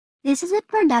This is a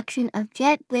production of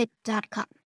JetWit.com.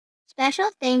 Special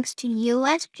thanks to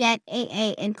US Jet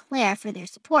AA and Claire for their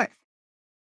support.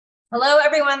 Hello,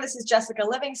 everyone. This is Jessica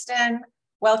Livingston.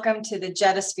 Welcome to the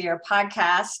Jetosphere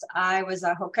podcast. I was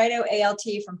a Hokkaido ALT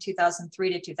from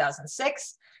 2003 to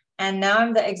 2006, and now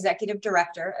I'm the executive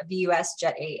director of US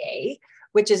Jet AA,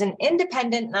 which is an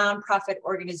independent nonprofit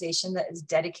organization that is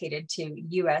dedicated to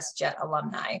US Jet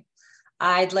alumni.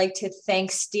 I'd like to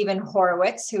thank Stephen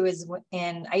Horowitz, who is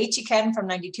in Aichi-ken from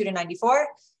 92 to 94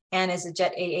 and is a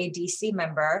Jet AADC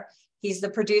member. He's the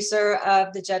producer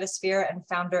of the Jetosphere and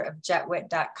founder of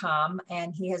JetWit.com,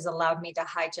 and he has allowed me to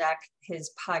hijack his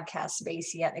podcast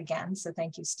space yet again. So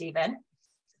thank you, Stephen.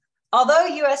 Although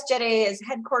US Jet AA is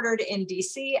headquartered in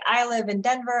DC, I live in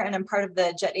Denver and I'm part of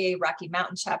the Jet AA Rocky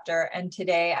Mountain chapter. And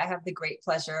today I have the great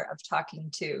pleasure of talking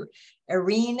to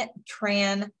Eirene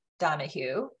Tran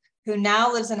Donohue, who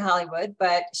now lives in Hollywood,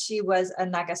 but she was a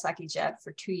Nagasaki Jet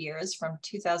for 2 years from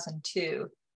 2002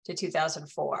 to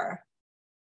 2004.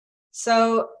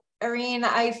 So, Eirene,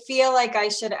 I feel like I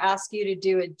should ask you to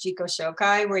do a Jiko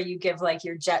Shokai where you give like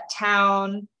your jet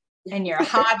town and your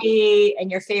hobby and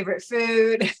your favorite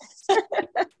food.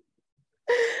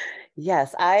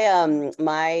 Yes,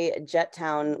 my jet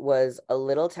town was a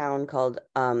little town called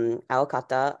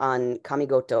Aokata on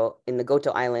Kamigoto in the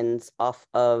Goto Islands off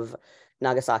of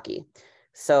Nagasaki.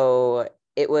 So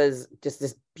it was just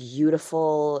this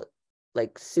beautiful,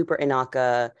 like super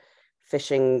inaka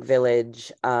fishing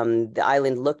village. The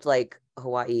island looked like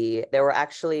Hawaii. There were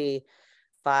actually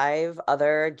 5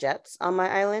 other jets on my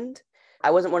island.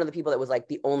 I wasn't one of the people that was like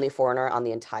the only foreigner on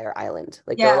the entire island.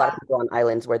 Like there were a lot of people on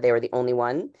islands where they were the only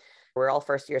one. We're all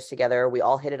first years together. We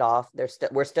all hit it off.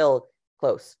 We're still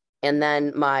close. And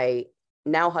then my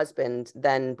now husband,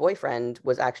 then boyfriend,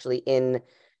 was actually in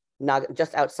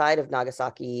just outside of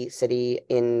Nagasaki City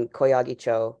in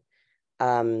Koyagicho.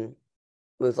 It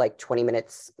was like 20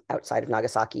 minutes outside of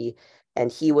Nagasaki,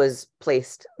 and he was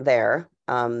placed there.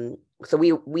 So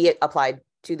we applied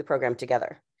to the program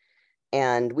together,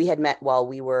 and we had met while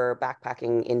we were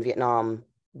backpacking in Vietnam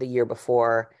the year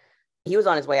before. He was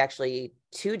on his way actually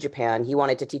to Japan. He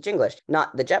wanted to teach English,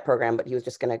 not the JET program, but he was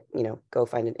just going to, go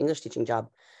find an English teaching job.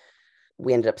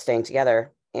 We ended up staying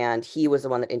together, and he was the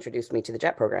one that introduced me to the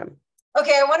JET program.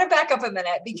 Okay, I want to back up a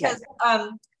minute because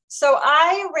so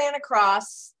I ran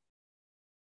across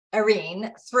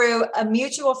Eirene through a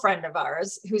mutual friend of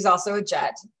ours who's also a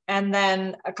Jet, and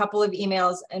then a couple of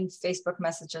emails and Facebook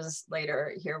messages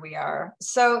later, here we are.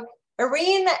 So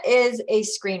Eirene is a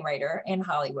screenwriter in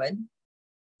Hollywood,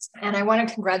 and I want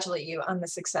to congratulate you on the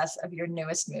success of your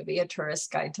newest movie, A Tourist's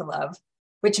Guide to Love,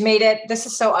 which made it, this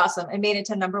is so awesome, it made it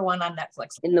to #1 on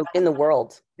Netflix. In the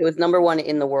world. It was #1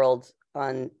 in the world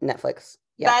on Netflix.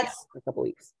 Yeah, that's a couple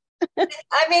weeks.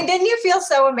 I mean, didn't you feel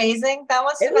so amazing? That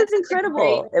must have been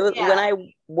incredible. It was when I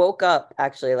woke up,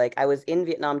 actually, like I was in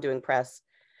Vietnam doing press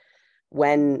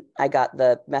when I got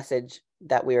the message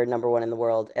that we were #1 in the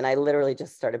world, and I literally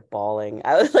just started bawling.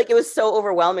 I was like, it was so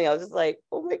overwhelming. I was just like,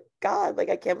 oh my God, like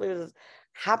I can't believe this is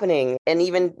happening. And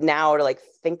even now to like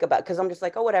think about, because I'm just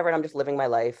like, oh, whatever, and I'm just living my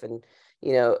life, and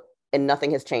and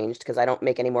nothing has changed because I don't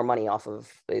make any more money off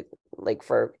of it. Like,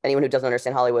 for anyone who doesn't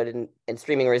understand Hollywood and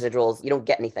streaming residuals, you don't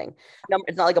get anything.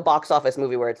 It's not like a box office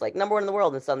movie where it's like #1 in the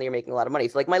world and suddenly you're making a lot of money.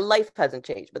 So like my life hasn't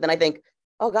changed. But then I think,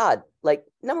 oh God, like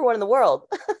 #1 in the world.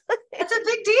 It's a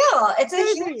big deal. It's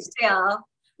a huge deal.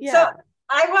 Yeah. So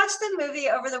I watched the movie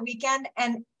over the weekend,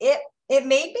 and it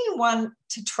made me want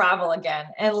to travel again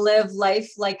and live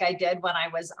life like I did when I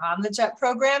was on the JET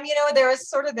program. There was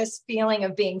sort of this feeling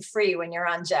of being free when you're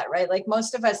on JET, right? Like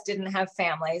most of us didn't have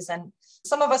families, and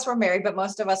some of us were married, but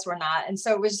most of us were not. And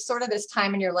so it was sort of this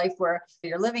time in your life where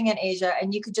you're living in Asia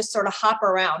and you could just sort of hop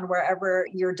around wherever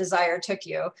your desire took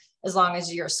you, as long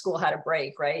as your school had a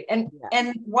break, right? And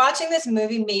watching this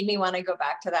movie made me want to go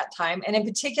back to that time. And in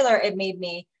particular, it made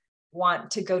me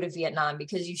want to go to Vietnam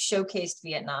because you showcased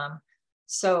Vietnam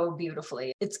so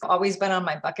beautifully. It's always been on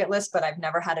my bucket list, but I've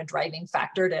never had a driving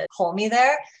factor to pull me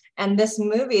there. And this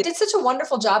movie did such a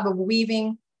wonderful job of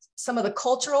weaving some of the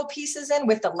cultural pieces in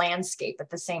with the landscape at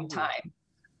the same time.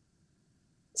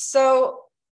 So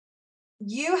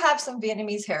you have some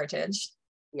Vietnamese heritage.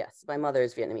 Yes, my mother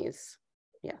is Vietnamese.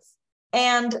 Yes.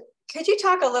 And could you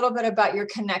talk a little bit about your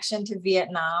connection to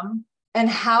Vietnam and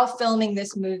how filming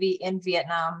this movie in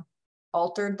Vietnam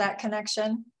altered that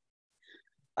connection?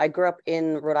 I grew up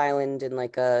in Rhode Island in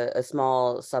like a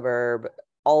small suburb,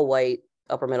 all white,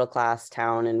 upper middle class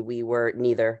town, and we were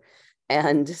neither.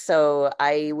 And so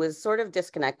I was sort of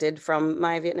disconnected from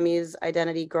my Vietnamese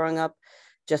identity growing up,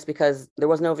 just because there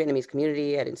was no Vietnamese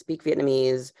community. I didn't speak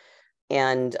Vietnamese.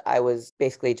 and I was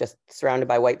basically just surrounded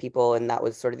by white people, and that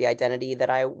was sort of the identity that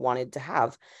I wanted to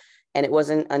have. And it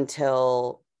wasn't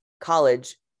until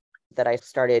college that I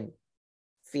started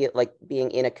feel like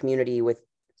being in a community with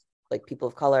like people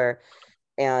of color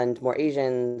and more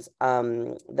Asians,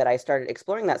 that I started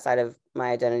exploring that side of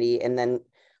my identity. And then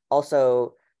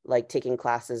also like taking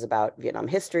classes about Vietnam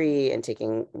history and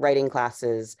taking writing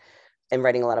classes and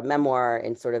writing a lot of memoir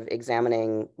and sort of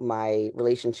examining my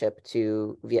relationship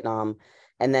to Vietnam.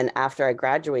 And then after I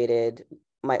graduated,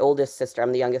 my oldest sister,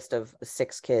 I'm the youngest of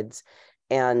 6 kids,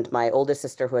 and my oldest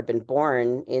sister, who had been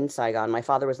born in Saigon, my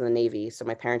father was in the Navy, so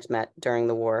my parents met during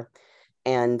the war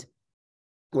and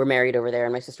were married over there,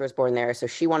 and my sister was born there. So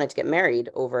she wanted to get married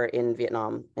over in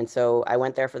Vietnam. And so I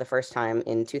went there for the first time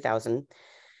in 2000,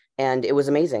 and it was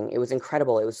amazing. It was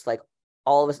incredible. It was like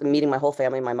all of us meeting my whole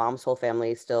family. My mom's whole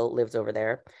family still lives over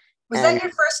there. Was that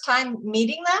your first time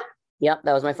meeting them? Yep,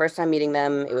 that was my first time meeting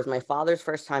them. It was my father's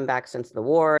first time back since the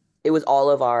war. It was all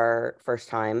of our first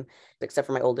time, except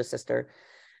for my oldest sister,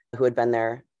 who had been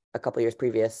there a couple years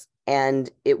previous. And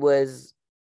it was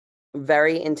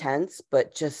very intense,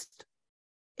 but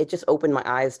it just opened my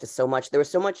eyes to so much. There was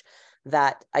so much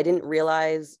that I didn't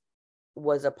realize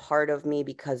was a part of me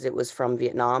because it was from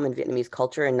Vietnam and Vietnamese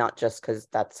culture, and not just because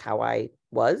that's how I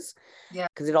was. Yeah.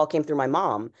 Because it all came through my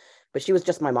mom, but she was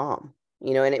just my mom,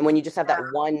 and when you just have that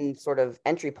one sort of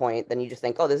entry point, then you just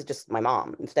think, oh, this is just my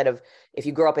mom. Instead of, if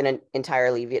you grow up in an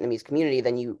entirely Vietnamese community,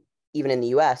 then you, even in the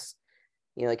US,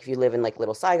 like if you live in like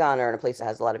Little Saigon or in a place that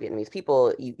has a lot of Vietnamese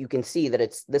people, you can see that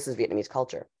this is Vietnamese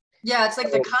culture. Yeah, it's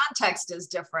like the context is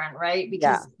different, right?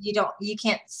 Because you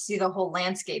can't see the whole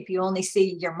landscape. You only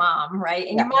see your mom, right?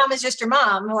 And your mom is just your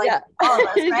mom, like all of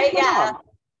us, right? Yeah.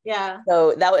 Yeah.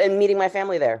 So and meeting my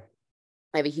family there.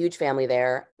 I have a huge family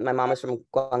there. My mom is from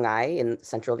Quang Ngai in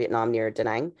central Vietnam near Da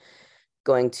Nang,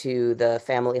 going to the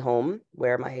family home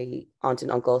where my aunt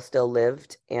and uncle still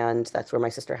lived. And that's where my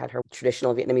sister had her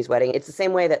traditional Vietnamese wedding. It's the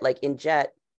same way that like in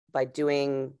JET, by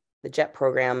doing the JET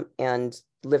program and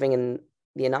living in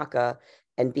the Anaka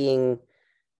and being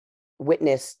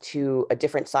witness to a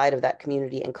different side of that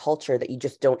community and culture that you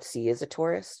just don't see as a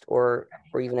tourist or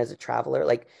even as a traveler,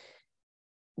 like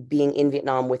being in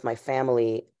Vietnam with my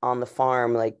family on the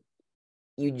farm, like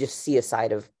you just see a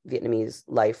side of Vietnamese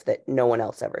life that no one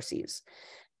else ever sees.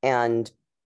 And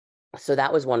so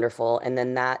that was wonderful. And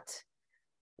then that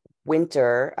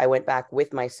winter, I went back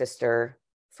with my sister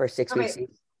for 6 weeks.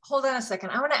 Hold on a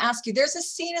second. I want to ask you, there's a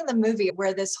scene in the movie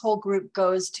where this whole group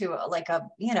goes to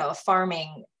a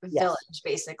farming village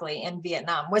basically in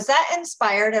Vietnam. Was that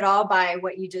inspired at all by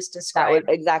what you just described?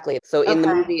 Exactly. So in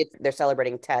the movie, they're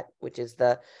celebrating Tet, which is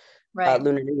the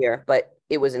Lunar New Year, but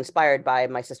it was inspired by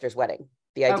my sister's wedding.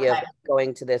 The idea of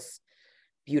going to this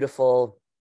beautiful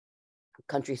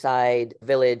countryside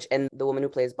village, and the woman who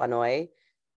plays Banoi,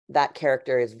 that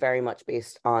character is very much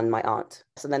based on my aunt.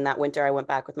 So then that winter I went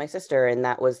back with my sister, and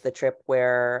that was the trip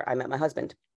where I met my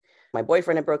husband. My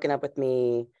boyfriend had broken up with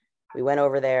me. We went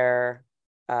over there.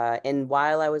 And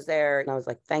while I was there, and I was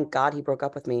like, thank God he broke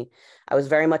up with me. I was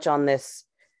very much on this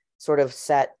sort of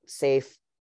set, safe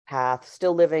path,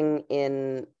 still living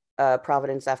in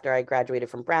Providence after I graduated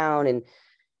from Brown, and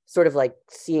sort of like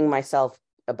seeing myself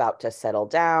about to settle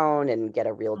down and get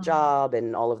a real job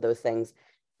and all of those things.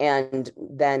 And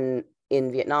then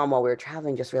in Vietnam, while we were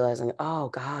traveling, just realizing, oh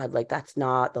God, like that's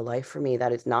not the life for me.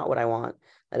 That is not what I want.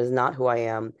 That is not who I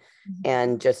am.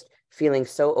 And just feeling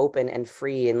so open and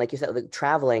free. And like you said, like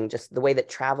traveling, just the way that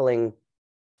traveling,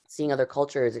 seeing other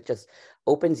cultures, it just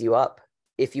opens you up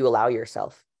if you allow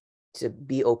yourself to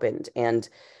be opened and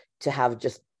to have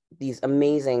just these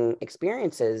amazing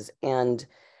experiences. And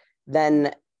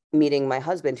then meeting my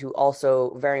husband, who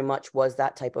also very much was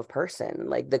that type of person.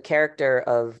 Like the character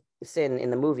of Sin in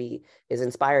the movie is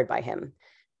inspired by him.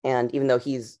 And even though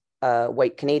he's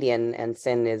white Canadian and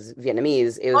Sin is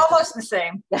Vietnamese, it was almost the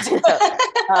same.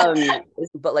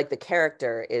 But like the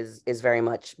character is very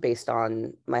much based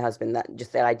on my husband, that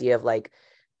just that idea of like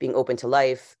being open to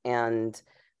life and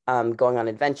going on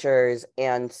adventures.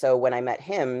 And so when I met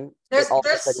him, there's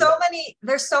so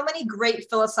many great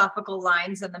philosophical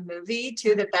lines in the movie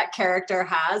too that character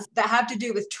has that have to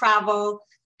do with travel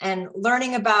and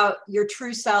learning about your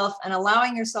true self and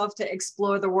allowing yourself to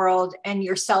explore the world and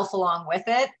yourself along with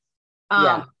it.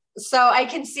 So I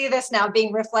can see this now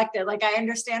being reflected. Like I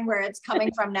understand where it's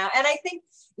coming from now. And I think,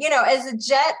 as a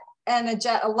JET and a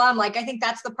JET alum, like I think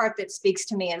that's the part that speaks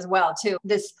to me as well too.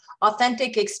 This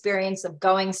authentic experience of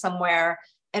going somewhere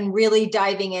and really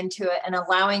diving into it and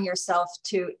allowing yourself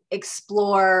to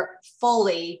explore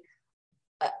fully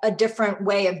a different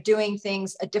way of doing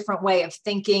things, a different way of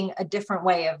thinking, a different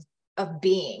way of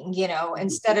being,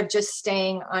 instead of just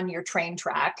staying on your train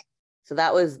track. So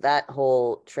that was that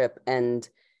whole trip. And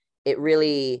it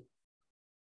really,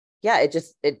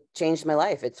 it changed my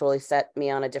life. It totally set me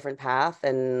on a different path.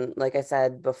 And like I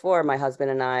said before, my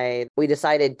husband and I, we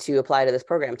decided to apply to this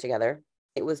program together.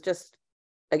 It was just,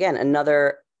 again,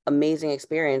 another amazing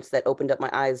experience that opened up my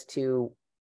eyes to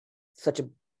such a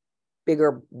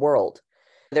bigger world.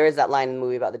 There is that line in the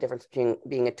movie about the difference between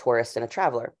being a tourist and a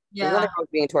traveler. Yeah. There's nothing wrong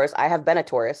with being a tourist. I have been a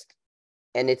tourist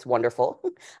and it's wonderful.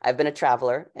 I've been a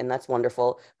traveler and that's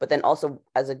wonderful. But then also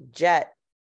as a jet,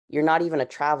 you're not even a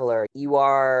traveler. You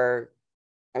are,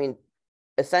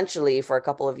 essentially for a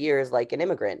couple of years, like an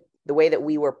immigrant. The way that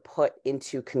we were put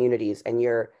into communities and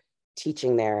you're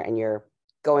teaching there and you're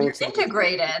going to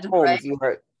integrated homes,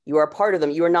 right? You are part of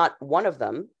them. You are not one of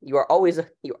them. You're always a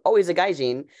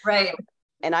gaijin. Right.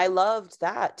 And I loved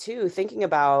that too, thinking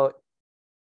about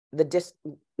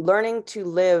learning to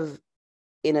live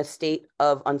in a state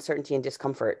of uncertainty and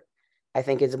discomfort, I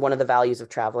think is one of the values of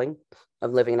traveling,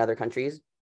 of living in other countries.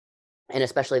 And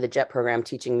especially the JET program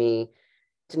teaching me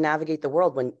to navigate the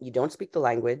world when you don't speak the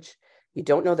language, you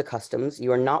don't know the customs,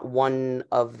 you are not one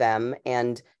of them.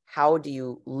 And how do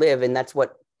you live? And that's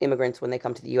what immigrants, when they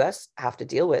come to the US, have to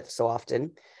deal with so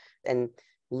often. And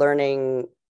learning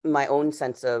my own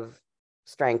sense of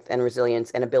strength and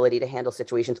resilience and ability to handle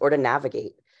situations or to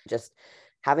navigate, just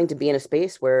having to be in a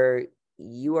space where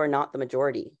you are not the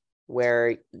majority,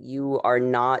 where you are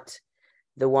not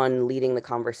the one leading the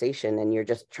conversation and you're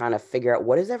just trying to figure out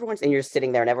what is everyone's, and you're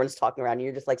sitting there and everyone's talking around and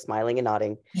you're just like smiling and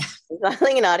nodding. Yeah.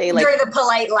 Smiling and nodding. During the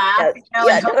polite laugh,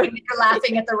 and hoping that you're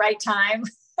laughing at the right time.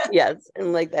 Yes.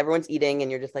 And like everyone's eating and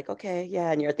you're just like, okay,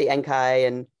 yeah. And you're at the Enkai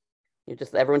and you're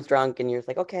just, everyone's drunk and you're just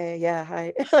like, okay, yeah,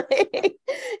 hi.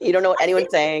 You don't know what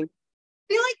anyone's saying.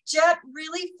 I feel like JET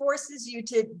really forces you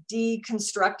to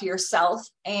deconstruct yourself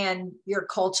and your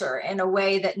culture in a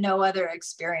way that no other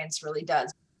experience really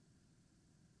does.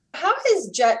 How has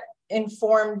JET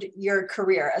informed your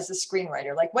career as a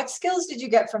screenwriter? Like, what skills did you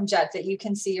get from JET that you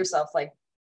can see yourself like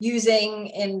using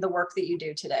in the work that you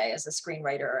do today as a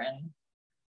screenwriter? And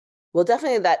well,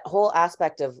 definitely that whole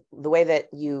aspect of the way that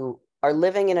you are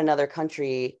living in another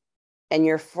country and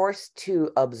you're forced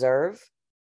to observe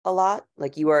a lot.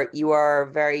 Like you are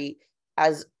very,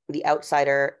 as the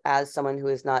outsider, as someone who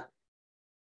is not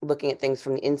looking at things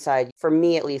from the inside, for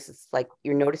me at least, it's like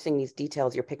you're noticing these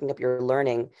details, you're picking up, you're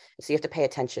learning, so you have to pay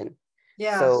attention.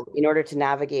 Yeah. So in order to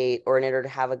navigate or in order to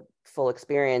have a full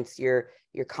experience, you're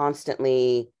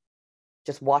constantly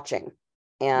just watching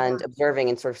and observing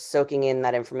and sort of soaking in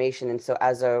that information. And so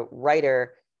as a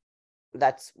writer,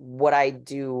 that's what I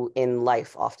do in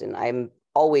life often. I'm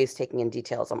always taking in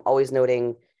details. I'm always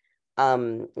noting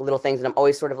little things, and I'm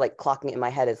always sort of like clocking it in my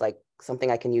head as like something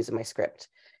I can use in my script.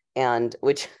 And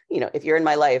which, if you're in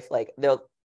my life, like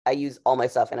I use all my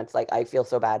stuff, and it's like I feel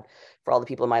so bad for all the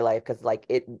people in my life because like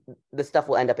the stuff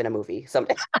will end up in a movie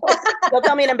someday. They'll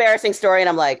tell me an embarrassing story and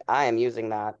I'm like, I am using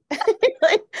that.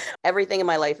 Like, everything in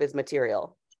my life is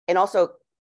material. And also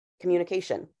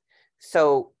communication.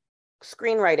 So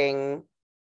screenwriting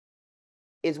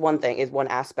is one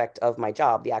aspect of my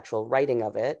job, the actual writing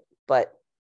of it, but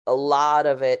a lot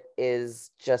of it is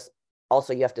just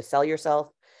also you have to sell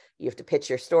yourself, you have to pitch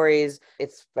your stories.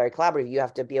 It's very collaborative. You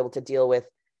have to be able to deal with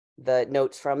the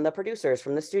notes from the producers,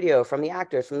 from the studio, from the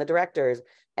actors, from the directors,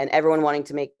 and everyone wanting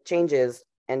to make changes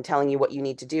and telling you what you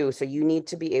need to do. So you need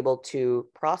to be able to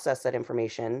process that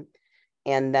information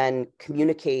and then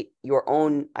communicate your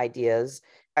own ideas.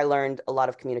 I learned a lot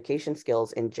of communication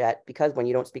skills in JET because when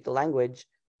you don't speak the language,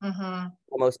 for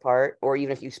the most part, or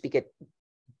even if you speak it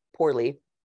poorly,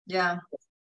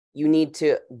 you need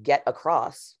to get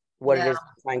across what it is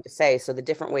you're trying to say. So the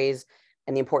different ways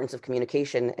and the importance of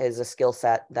communication is a skill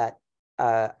set that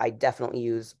I definitely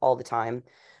use all the time.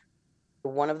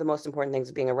 One of the most important things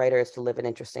of being a writer is to live an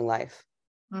interesting life.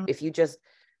 If you just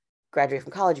graduate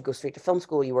from college, you go straight to film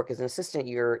school, you work as an assistant,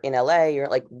 you're in LA, you're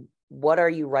like, what are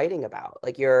you writing about?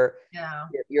 Like your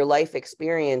life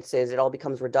experiences, it all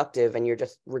becomes reductive and you're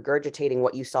just regurgitating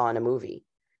what you saw in a movie.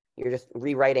 You're just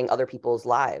rewriting other people's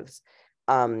lives.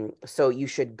 So you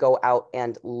should go out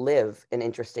and live an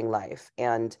interesting life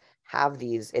and have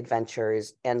these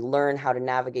adventures and learn how to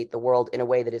navigate the world in a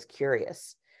way that is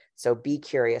curious. So be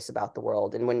curious about the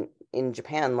world. And when in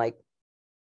Japan, like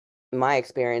my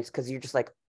experience, because you're just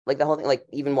like the whole thing, like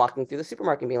even walking through the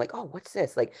supermarket and being like, oh, what's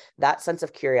this? Like that sense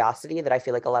of curiosity that I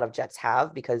feel like a lot of Jets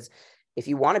have, because if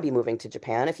you want to be moving to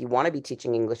Japan, if you want to be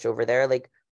teaching English over there, like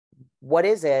what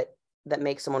is it that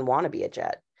makes someone want to be a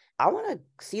Jet? I want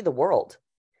to see the world.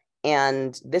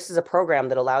 And this is a program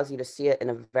that allows you to see it in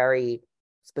a very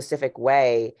specific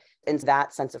way And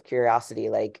that sense of curiosity,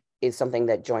 like, is something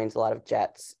that joins a lot of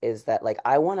Jets, is that like,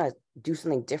 I want to do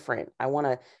something different. I want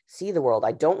to see the world.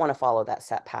 I don't want to follow that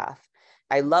set path.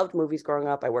 I loved movies growing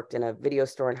up. I worked in a video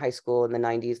store in high school in the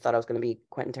 90s, thought I was going to be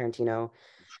Quentin Tarantino.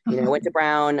 I went to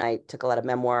Brown. I took a lot of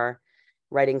memoir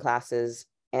writing classes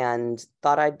and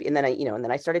thought I'd be, and then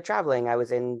I started traveling. I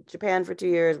was in Japan for 2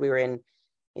 years. We were in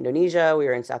Indonesia. We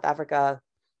were in South Africa.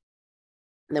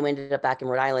 And then we ended up back in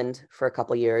Rhode Island for a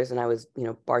couple of years. And I was,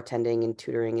 bartending and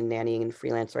tutoring and nannying and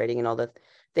freelance writing and all the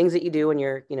things that you do when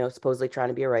you're, supposedly trying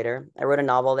to be a writer. I wrote a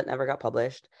novel that never got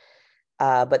published.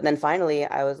 But then finally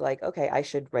I was like, okay, I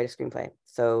should write a screenplay.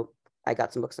 So I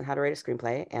got some books on how to write a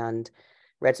screenplay and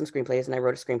read some screenplays, and I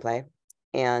wrote a screenplay.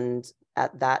 And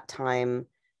at that time,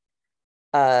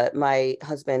 my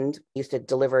husband used to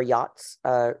deliver yachts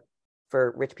for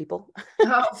rich people.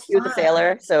 Oh, He was a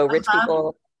sailor. So rich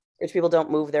people don't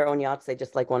move their own yachts. They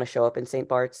just like want to show up in St.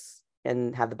 Bart's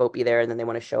and have the boat be there. And then they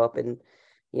want to show up in,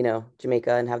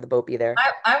 Jamaica and have the boat be there.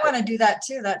 I want to do that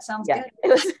too. That sounds good.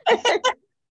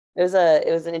 It was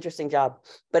an interesting job.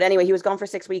 But anyway, he was gone for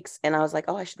 6 weeks and I was like,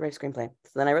 oh, I should write a screenplay.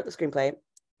 So then I wrote the screenplay.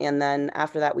 And then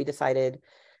after that, we decided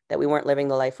that we weren't living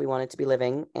the life we wanted to be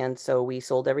living. And so we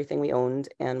sold everything we owned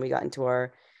and we got into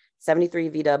our 73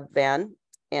 VW van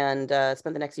and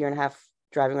spent the next year and a half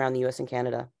driving around the US and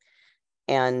Canada.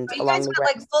 And you guys went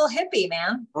like full hippie,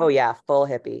 man. Oh yeah, full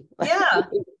hippie. Yeah.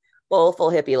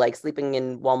 full hippie, like sleeping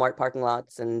in Walmart parking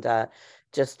lots and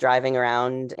just driving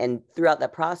around. And throughout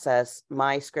that process,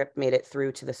 my script made it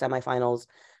through to the semifinals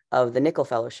of the Nickel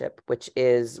Fellowship, which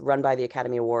is run by the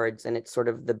Academy Awards. And it's sort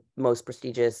of the most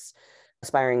prestigious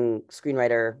aspiring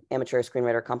amateur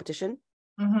screenwriter competition.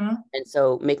 Mm-hmm. And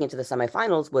so making it to the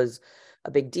semifinals was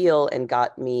a big deal and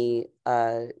got me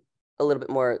a little bit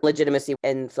more legitimacy.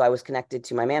 And so I was connected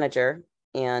to my manager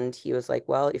and he was like,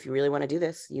 well, if you really want to do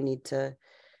this, you need to,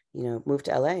 move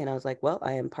to LA. And I was like, well,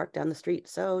 I am parked down the street.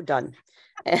 So done.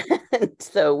 And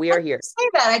so we are here. Say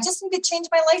that. I just need to change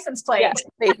my license plate. Yeah,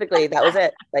 basically that was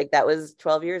it. Like that was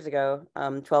 12 years ago,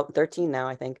 13 now,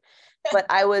 I think. But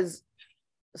I was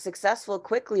successful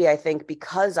quickly, I think,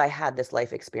 because I had this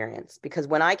life experience. Because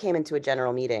when I came into a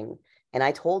general meeting and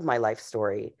I told my life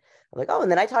story, I'm like, oh,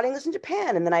 and then I taught English in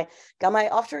Japan, and then I got my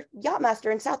offshore yacht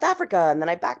master in South Africa, and then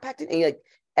I backpacked it, and like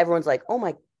everyone's like, oh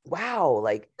my, wow,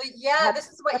 like yeah, this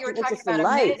is what you were talking about a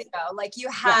minute ago. Like you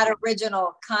had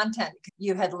original content,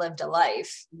 you had lived a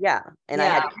life. Yeah, and I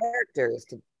had characters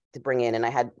to bring in, and I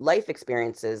had life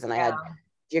experiences, and I had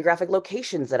geographic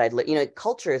locations that I'd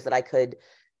cultures that I could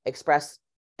express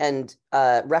and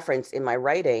reference in my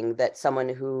writing that someone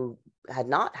who had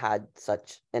not had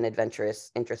such an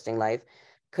adventurous, interesting life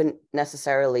couldn't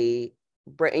necessarily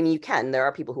bring. And there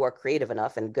are people who are creative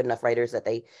enough and good enough writers that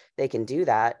they can do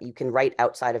that. You can write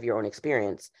outside of your own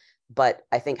experience. But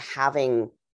I think having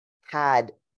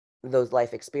had those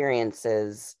life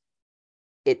experiences,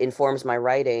 it informs my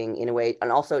writing in a way,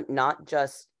 and also not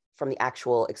just from the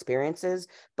actual experiences,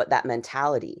 but that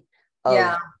mentality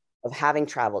of having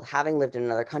traveled, having lived in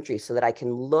another country, so that I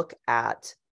can look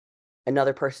at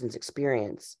another person's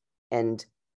experience and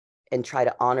try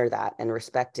to honor that and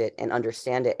respect it and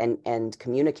understand it and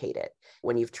communicate it.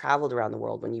 When you've traveled around the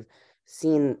world, when you've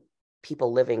seen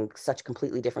people living such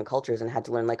completely different cultures and had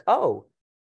to learn like, oh,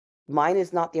 mine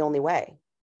is not the only way.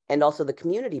 And also the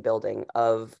community building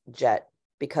of Jet,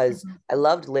 because I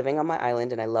loved living on my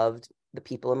island and I loved the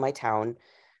people in my town,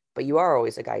 but you are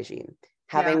always a gaijin.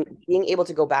 Being able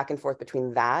to go back and forth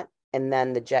between that and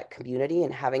then the Jet community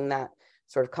and having that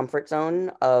sort of comfort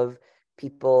zone of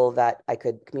people that I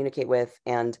could communicate with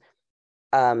and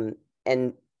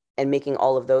making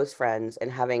all of those friends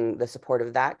and having the support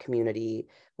of that community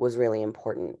was really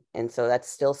important. And so that's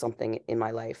still something in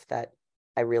my life that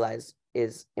I realize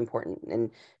is important.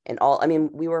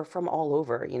 We were from all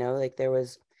over, like there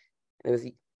was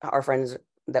our friends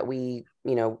that we,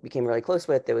 became really close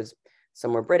with. There was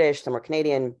some were British, some were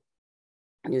Canadian,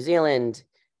 New Zealand,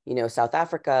 South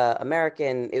Africa,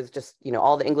 American. It was just,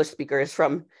 all the English speakers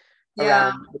from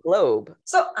around the globe.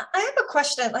 So I have a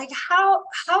question, like how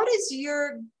does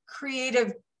your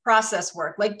creative process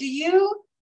work? Like, do you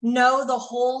know the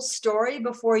whole story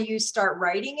before you start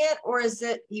writing it, or is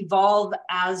it evolve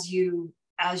as you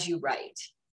write?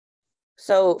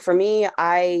 So for me,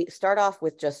 I start off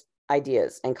with just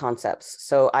ideas and concepts.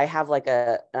 So I have like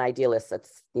an idea list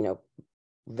that's,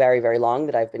 very, very long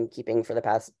that I've been keeping for the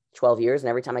past 12 years. And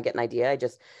every time I get an idea, I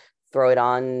just throw it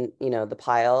on, the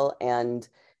pile, and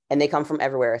they come from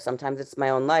everywhere. Sometimes it's my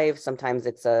own life. Sometimes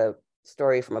it's a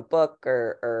story from a book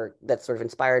or that's sort of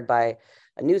inspired by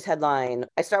a news headline.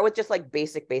 I start with just like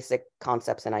basic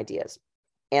concepts and ideas.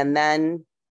 And then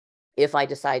if I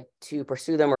decide to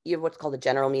pursue them, or you have what's called a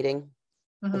general meeting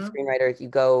with screenwriters. You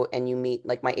go and you meet,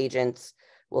 like my agents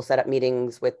will set up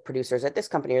meetings with producers at this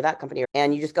company or that company,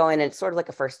 and you just go in and it's sort of like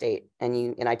a first date,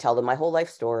 and I tell them my whole life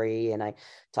story and I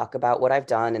talk about what I've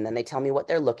done, and then they tell me what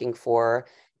they're looking for.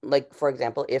 Like, for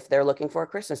example, if they're looking for a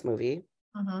Christmas movie,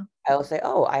 I will say,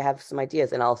 oh, I have some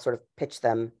ideas, and I'll sort of pitch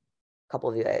them a couple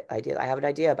of the ideas. I have an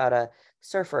idea about a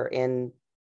surfer in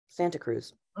Santa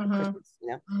Cruz for Christmas,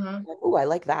 Like, oh, I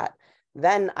like that.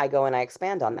 Then I go and I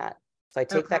expand on that. So I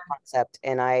take that concept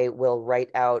and I will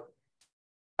write out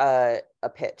a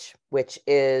pitch, which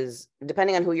is,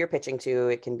 depending on who you're pitching to,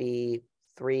 it can be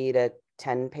 3 to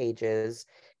 10 pages.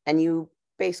 And you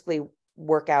basically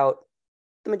work out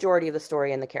the majority of the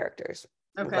story and the characters.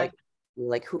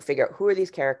 Like figure out who are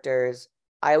these characters.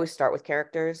 I always start with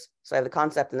characters. So I have the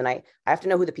concept, and then I have to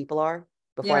know who the people are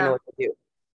before I know what to do.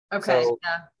 So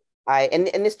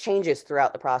and this changes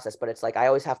throughout the process, but it's like I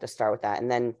always have to start with that. And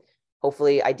then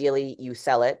hopefully, ideally, you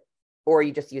sell it, or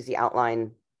you just use the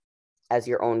outline as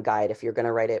your own guide if you're going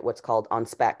to write it what's called on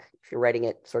spec. If you're writing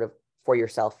it sort of for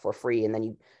yourself for free, and then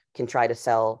you can try to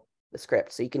sell the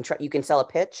script. So you can sell a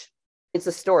pitch. It's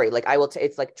a story. Like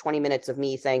it's like 20 minutes of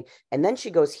me saying, and then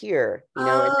she goes here,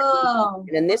 and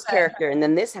then this character, and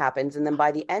then this happens, and then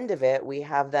by the end of it, we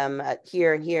have them at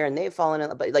here and here, and they've fallen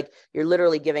in. But like you're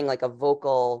literally giving like a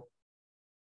vocal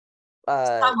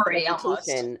summary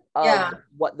almost of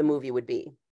what the movie would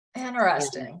be.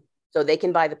 Interesting. And so they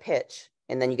can buy the pitch,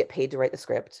 and then you get paid to write the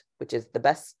script, which is the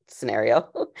best scenario.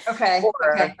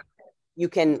 Or you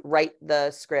can write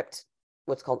the script,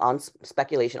 what's called on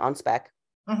speculation, on spec.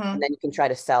 And then you can try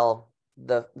to sell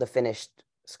the finished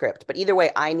script. But either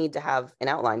way, I need to have an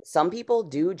outline. Some people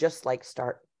do just like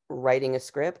start writing a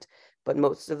script, but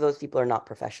most of those people are not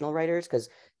professional writers, because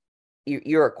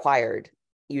you're required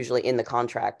usually in the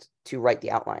contract to write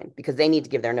the outline, because they need to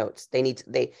give their notes.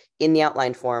 They in the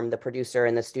outline form, the producer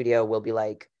in the studio will be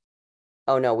like,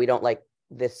 oh no, we don't like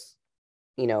this,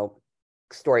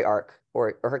 story arc,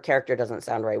 or her character doesn't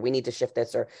sound right. We need to shift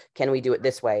this, or can we do it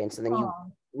this way? And so then you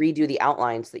redo the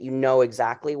outline so that you know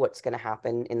exactly what's going to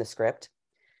happen in the script.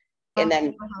 And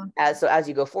then as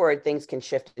you go forward, things can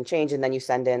shift and change, and then you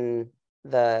send in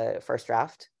the first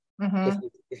draft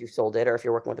if you sold it, or if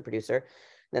you're working with a producer.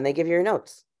 Then they give you your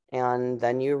notes, and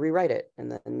then you rewrite it,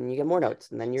 and then you get more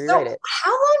notes, and then you rewrite it.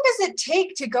 How long does it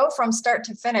take to go from start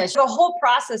to finish? The whole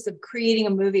process of creating a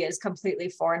movie is completely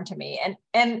foreign to me,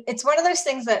 and it's one of those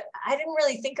things that I didn't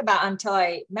really think about until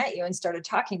I met you and started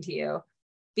talking to you.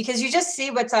 Because you just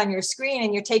see what's on your screen,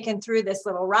 and you're taken through this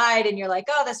little ride, and you're like,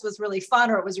 oh, this was really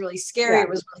fun, or it was really scary, it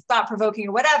was really thought-provoking,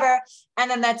 or whatever. And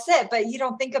then that's it. But you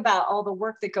don't think about all the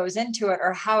work that goes into it,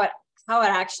 or how it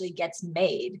actually gets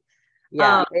made.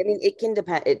 Yeah, I mean, it can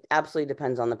depend. It absolutely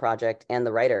depends on the project and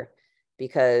the writer,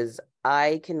 because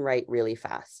I can write really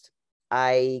fast.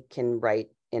 I can write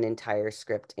an entire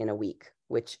script in a week,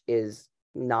 which is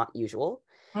not usual.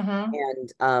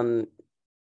 And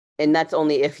that's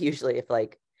only if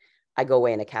like I go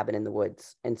away in a cabin in the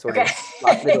woods and sort of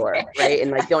lock the door, right? And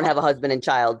like don't have a husband and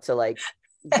child to like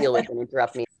deal with and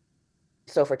interrupt me.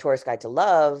 So for Tourist Guide to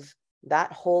Love,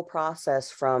 that whole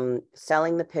process from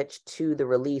selling the pitch to the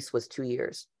release was 2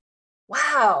 years.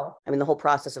 Wow. I mean, the whole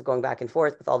process of going back and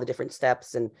forth with all the different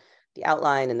steps and the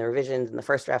outline and the revisions and the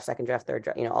first draft, second draft, third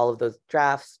draft, all of those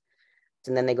drafts.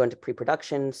 And then they go into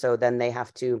pre-production. So then they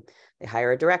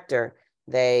hire a director.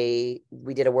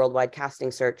 We did a worldwide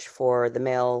casting search for the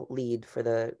male lead, for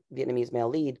the Vietnamese male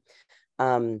lead.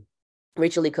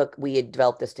 Rachel Lee Cook, we had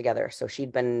developed this together. So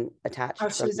she'd been attached. Oh,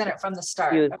 she was in it from the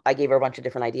start. I gave her a bunch of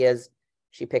different ideas.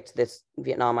 She picked this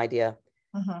Vietnam idea.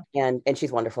 And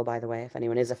she's wonderful, by the way, if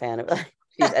anyone is a fan of her.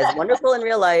 She's as wonderful in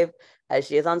real life as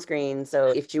she is on screen. So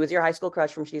if she was your high school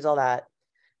crush from She's All That,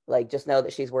 like just know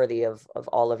that she's worthy of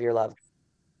all of your love.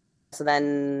 So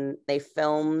then they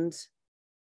filmed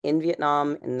in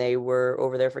Vietnam, and they were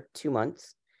over there for 2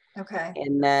 months. Okay.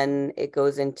 And then it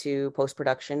goes into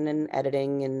post-production and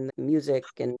editing and music.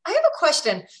 And I have a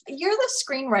question. You're the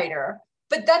screenwriter,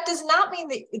 but that does not mean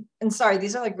that, and sorry,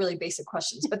 these are like really basic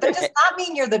questions, but that does not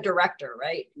mean you're the director,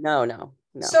 right? No.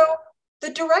 So the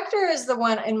director is the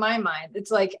one, in my mind, it's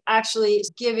like actually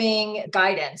giving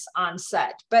guidance on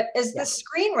set. But as the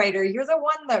screenwriter, you're the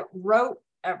one that wrote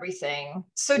everything.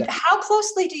 So how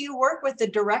closely do you work with the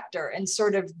director and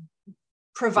sort of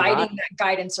providing that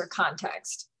guidance or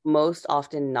context? Most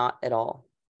often not at all.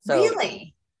 So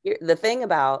really? The thing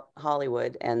about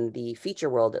Hollywood and the feature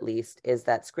world, at least, is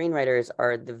that screenwriters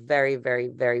are the very, very,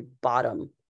 very bottom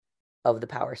of the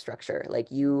power structure. Like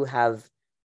you have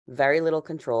very little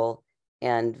control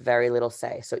and very little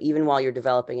say. So even while you're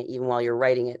developing it, even while you're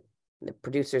writing it, the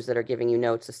producers that are giving you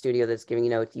notes, the studio that's giving you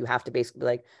notes, you have to basically be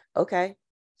like, okay.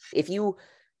 If you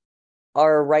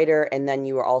are a writer and then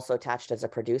you are also attached as a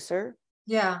producer,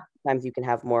 sometimes you can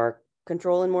have more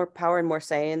control and more power and more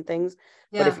say in things.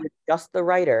 But if you're just the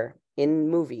writer in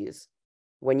movies,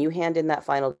 when you hand in that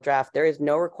final draft, there is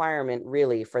no requirement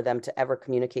really for them to ever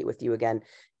communicate with you again.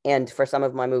 And for some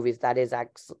of my movies, that is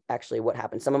actually what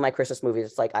happens. Some of my Christmas movies,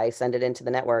 it's like I send it into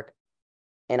the network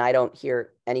and I don't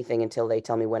hear anything until they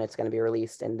tell me when it's going to be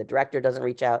released. And the director doesn't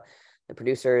reach out, the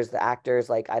producers, the actors,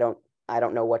 like I don't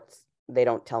know they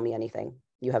don't tell me anything.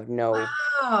 You have no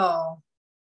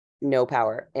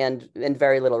power and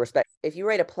very little respect. If you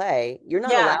write a play, you're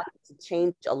not allowed to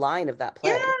change a line of that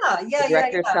play. The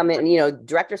directors come in,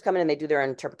 directors come in and they do their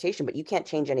interpretation, but you can't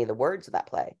change any of the words of that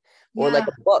play. Or like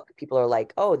a book, people are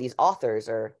like, oh, these authors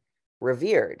are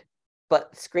revered,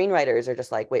 but screenwriters are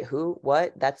just like, wait, who,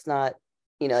 what? That's not,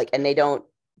 and they don't.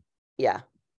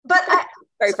 But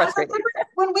very frustrating.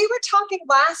 When we were talking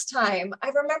last time, I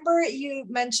remember you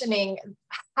mentioning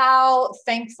how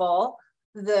thankful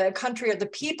the country or the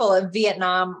people of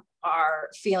Vietnam are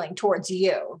feeling towards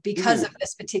you because of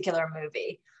this particular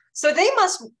movie. So they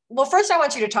must, well, first I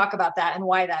want you to talk about that and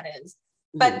why that is,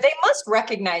 but they must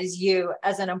recognize you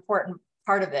as an important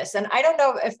part of this. And I don't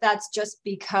know if that's just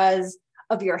because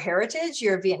of your heritage,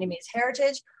 your Vietnamese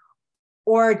heritage,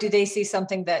 or do they see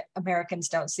something that Americans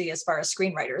don't see as far as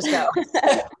screenwriters go?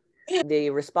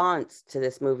 The response to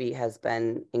this movie has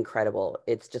been incredible.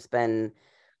 It's just been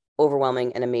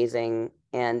overwhelming and amazing.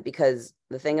 And because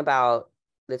the thing about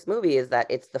this movie is that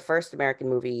it's the first American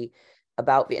movie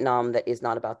about Vietnam that is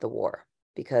not about the war,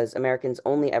 because Americans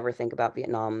only ever think about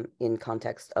Vietnam in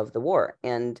context of the war.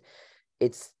 And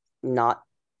it's not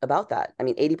about that. I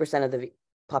mean, 80% of the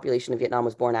population of Vietnam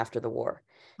was born after the war.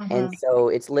 And so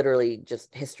it's literally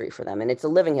just history for them. And it's a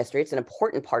living history. It's an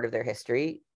important part of their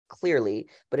history, clearly,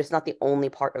 but it's not the only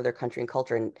part of their country and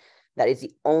culture. And that is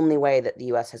the only way that the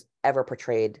US has ever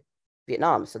portrayed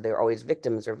Vietnam. So they're always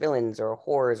victims or villains or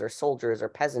whores or soldiers or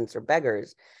peasants or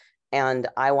beggars. And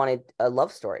I wanted a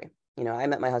love story. I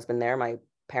met my husband there. My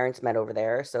parents met over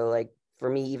there. So like for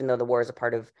me, even though the war is a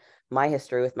part of my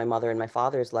history with my mother and my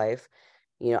father's life,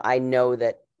 I know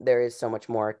that there is so much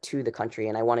more to the country.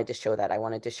 And I wanted to show that. I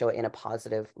wanted to show it in a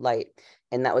positive light.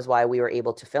 And that was why we were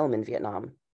able to film in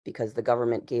Vietnam, because the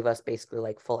government gave us basically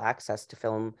like full access to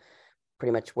film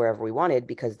pretty much wherever we wanted,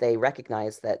 because they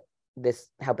recognized that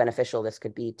how beneficial this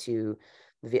could be to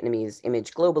the Vietnamese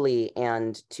image globally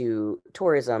and to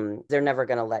tourism. They're never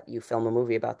going to let you film a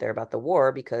movie about the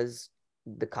war, because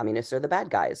the communists are the bad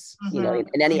guys. In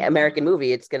any American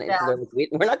movie, it's going to,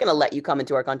 we're not going to let you come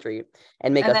into our country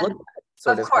and make us look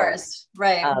bad. Of course.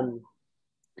 Right.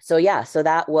 So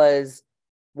that was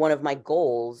one of my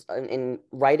goals in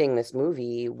writing this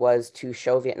movie, was to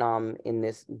show Vietnam in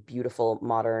this beautiful,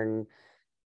 modern,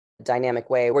 dynamic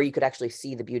way where you could actually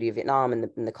see the beauty of Vietnam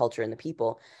and the culture and the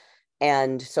people.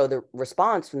 And so the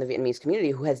response from the Vietnamese community,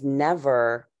 who has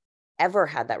never, ever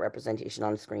had that representation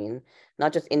on screen,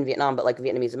 not just in Vietnam, but like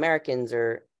Vietnamese Americans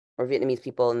or Vietnamese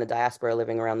people in the diaspora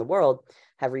living around the world,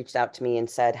 have reached out to me and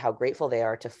said how grateful they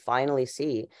are to finally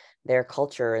see their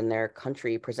culture and their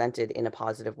country presented in a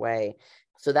positive way.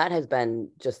 So that has been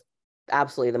just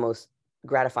absolutely the most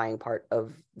gratifying part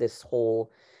of this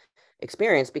whole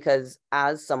experience, because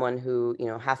as someone who,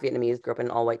 half Vietnamese, grew up in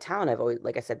an all-white town, I've always,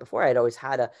 like I said before, I'd always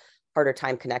had a harder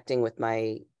time connecting with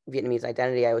my Vietnamese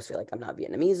identity. I always feel like I'm not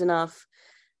Vietnamese enough,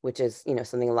 which is,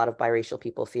 something a lot of biracial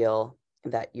people feel,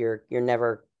 that you're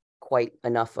never quite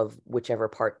enough of whichever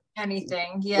part.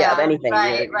 Anything. Of anything.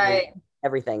 Right.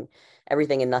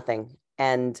 Everything and nothing.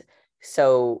 And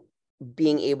so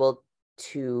being able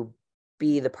to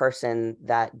be the person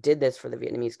that did this for the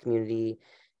Vietnamese community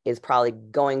is probably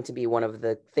going to be one of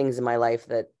the things in my life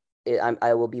that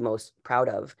I will be most proud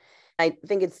of. I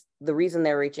think it's the reason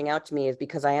they're reaching out to me is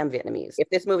because I am Vietnamese. If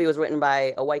this movie was written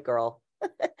by a white girl,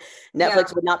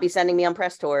 Netflix would not be sending me on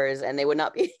press tours, and they would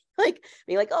not be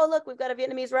being like, oh, look, we've got a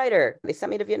Vietnamese writer. They sent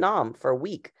me to Vietnam for a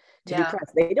week to do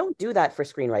press. They don't do that for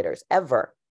screenwriters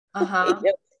ever.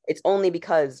 It's only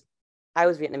because I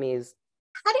was Vietnamese.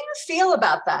 How do you feel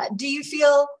about that? Do you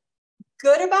feel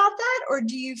good about that, or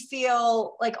do you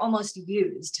feel like almost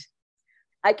used?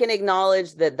 I can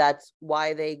acknowledge that that's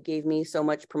why they gave me so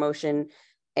much promotion,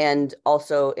 and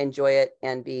also enjoy it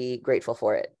and be grateful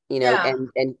for it,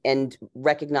 and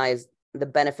recognize the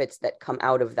benefits that come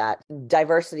out of that.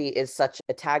 Diversity is such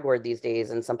a tag word these days,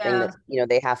 and something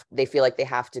that, they feel like they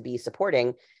have to be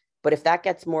supporting. But if that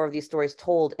gets more of these stories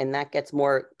told, and that gets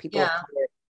more people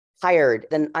hired,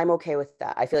 then I'm okay with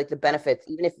that. I feel like the benefits,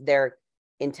 even if they're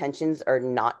intentions are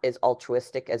not as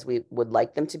altruistic as we would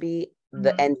like them to be,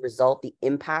 the Mhm. end result, the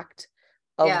impact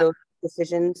of Yeah. those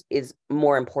decisions is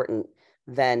more important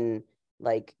than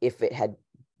like if it had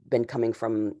been coming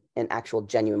from an actual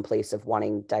genuine place of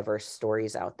wanting diverse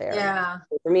stories out there. Yeah.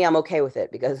 So for me, I'm okay with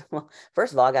it because, well,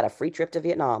 first of all, I got a free trip to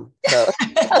Vietnam. So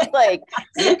I was like,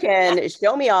 you can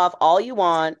show me off all you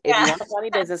want. If you Yeah. want to fly me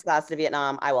business class to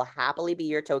Vietnam, I will happily be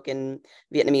your token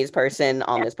Vietnamese person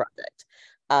on this project.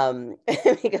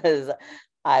 Because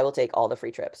I will take all the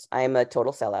free trips. I am a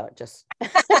total sellout. Just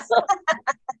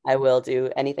I will do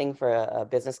anything for a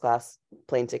business class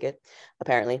plane ticket.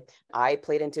 Apparently, I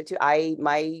played into it too.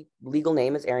 My legal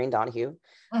name is Eirene Donohue.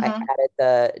 I Mhm. added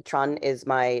the Tran is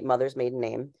my mother's maiden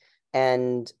name,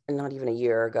 and not even a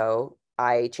year ago,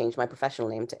 I changed my professional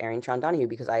name to Eirene Tran Donohue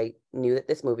because I knew that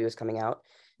this movie was coming out,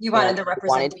 You and wanted the I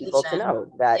wanted people to representation.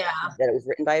 know that Yeah. it was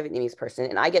written by a Vietnamese person.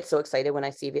 And I get so excited when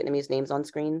I see Vietnamese names on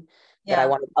screen that I Yeah.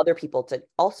 wanted other people to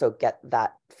also get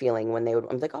that feeling when they would.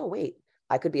 I'm like, oh wait,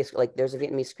 I could be like, there's a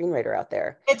Vietnamese screenwriter out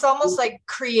there. It's almost like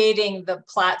creating the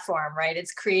platform, right?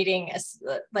 It's creating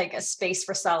like a space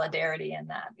for solidarity in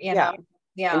that, you know? And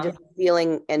Yeah. just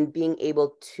feeling and being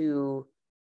able to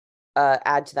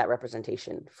add to that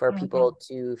representation for Mhm. people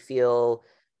to feel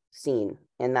seen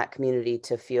in that community,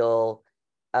 to feel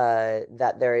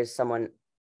that there is someone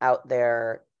out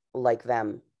there like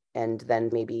them. And then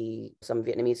maybe some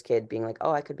Vietnamese kid being like,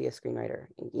 oh, I could be a screenwriter.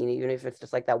 You know, even if it's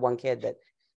just like that one kid that.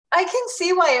 I can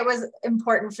see why it was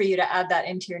important for you to add that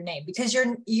into your name, because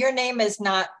your name is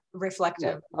not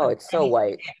reflective Oh, of it's so anything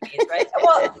white. Vietnamese, right?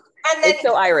 Well, and then It's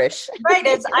so Irish. right,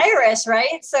 it's Irish,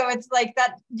 right? So it's like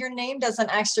that your name doesn't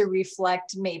actually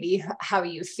reflect maybe how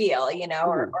you feel, you know,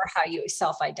 or how you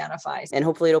self-identify. And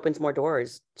hopefully it opens more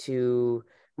doors to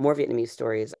more Vietnamese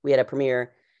stories. We had a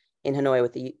premiere in Hanoi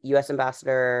with the US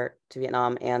ambassador to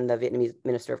Vietnam and the Vietnamese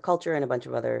minister of culture and a bunch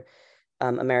of other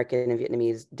American and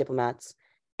Vietnamese diplomats.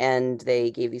 And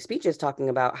they gave these speeches talking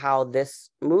about how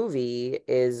this movie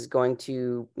is going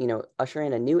to, you know, usher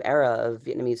in a new era of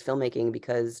Vietnamese filmmaking,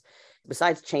 because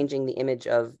besides changing the image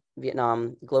of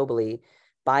Vietnam globally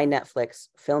by Netflix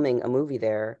filming a movie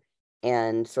there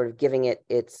and sort of giving it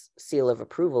its seal of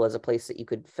approval as a place that you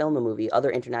could film a movie,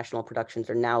 other international productions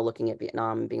are now looking at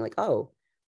Vietnam and being like, oh,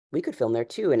 we could film there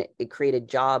too. And it created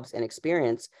jobs and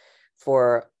experience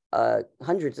for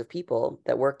hundreds of people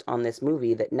that worked on this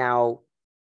movie that now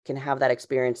can have that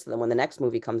experience. So that when the next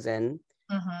movie comes in,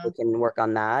 they can work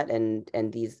on that. And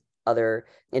these other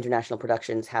international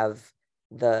productions have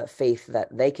the faith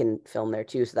that they can film there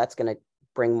too. So that's going to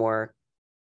bring more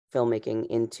filmmaking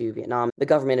into Vietnam. The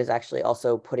government is actually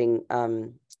also putting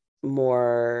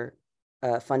more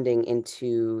funding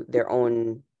into their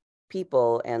own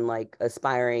people and like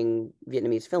aspiring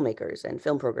Vietnamese filmmakers and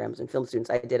film programs and film students.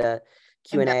 I did a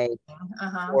Q&A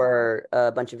for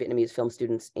a bunch of Vietnamese film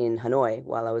students in Hanoi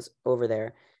while I was over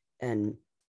there, and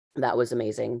that was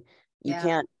amazing. You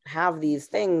can't have these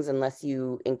things unless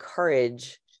you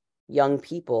encourage young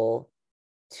people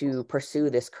to pursue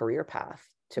this career path.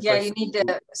 You need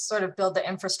to sort of build the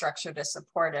infrastructure to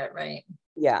support it, right?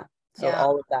 So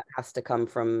all of that has to come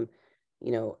from,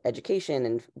 you know, education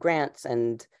and grants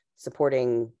and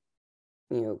supporting,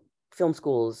 you know, film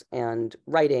schools and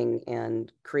writing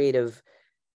and creative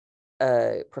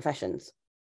professions,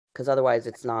 because otherwise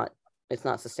it's not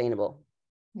sustainable.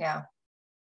 Yeah.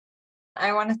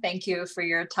 I want to thank you for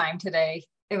your time today.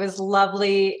 It was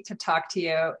lovely to talk to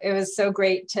you. It was so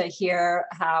great to hear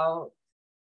how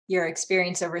your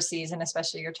experience overseas, and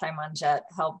especially your time on Jet,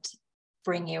 helped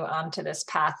bring you onto this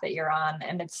path that you're on.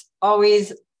 And it's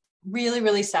always really,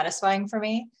 really satisfying for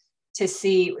me to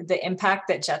see the impact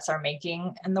that Jets are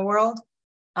making in the world.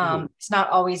 It's not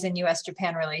always in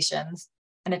US-Japan relations,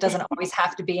 and it doesn't always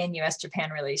have to be in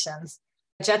US-Japan relations.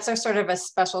 Jets are sort of a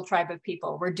special tribe of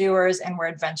people. We're doers and we're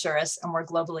adventurous and we're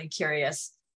globally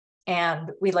curious.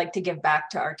 And we like to give back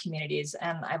to our communities.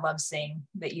 And I love seeing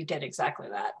that you did exactly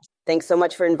that. Thanks so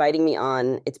much for inviting me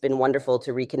on. It's been wonderful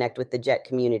to reconnect with the Jet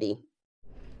community.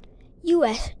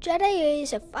 US Jet AA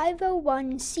is a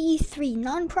 501c3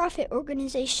 nonprofit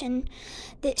organization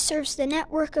that serves the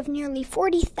network of nearly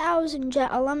 40,000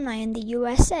 Jet alumni in the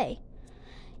USA.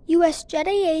 US Jet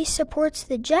AA supports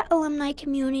the Jet alumni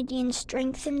community and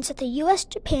strengthens the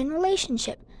US-Japan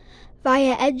relationship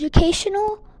via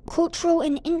educational, cultural,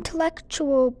 and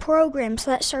intellectual programs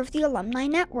that serve the alumni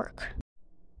network.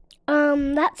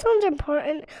 That sounds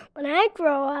important. When I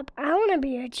grow up, I want to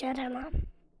be a Jet alum.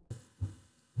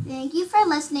 Thank you for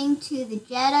listening to the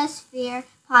Jetosphere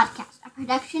podcast, a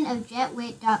production of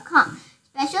JetWit.com.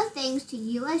 Special thanks to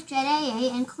US Jet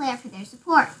AA and Claire for their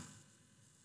support.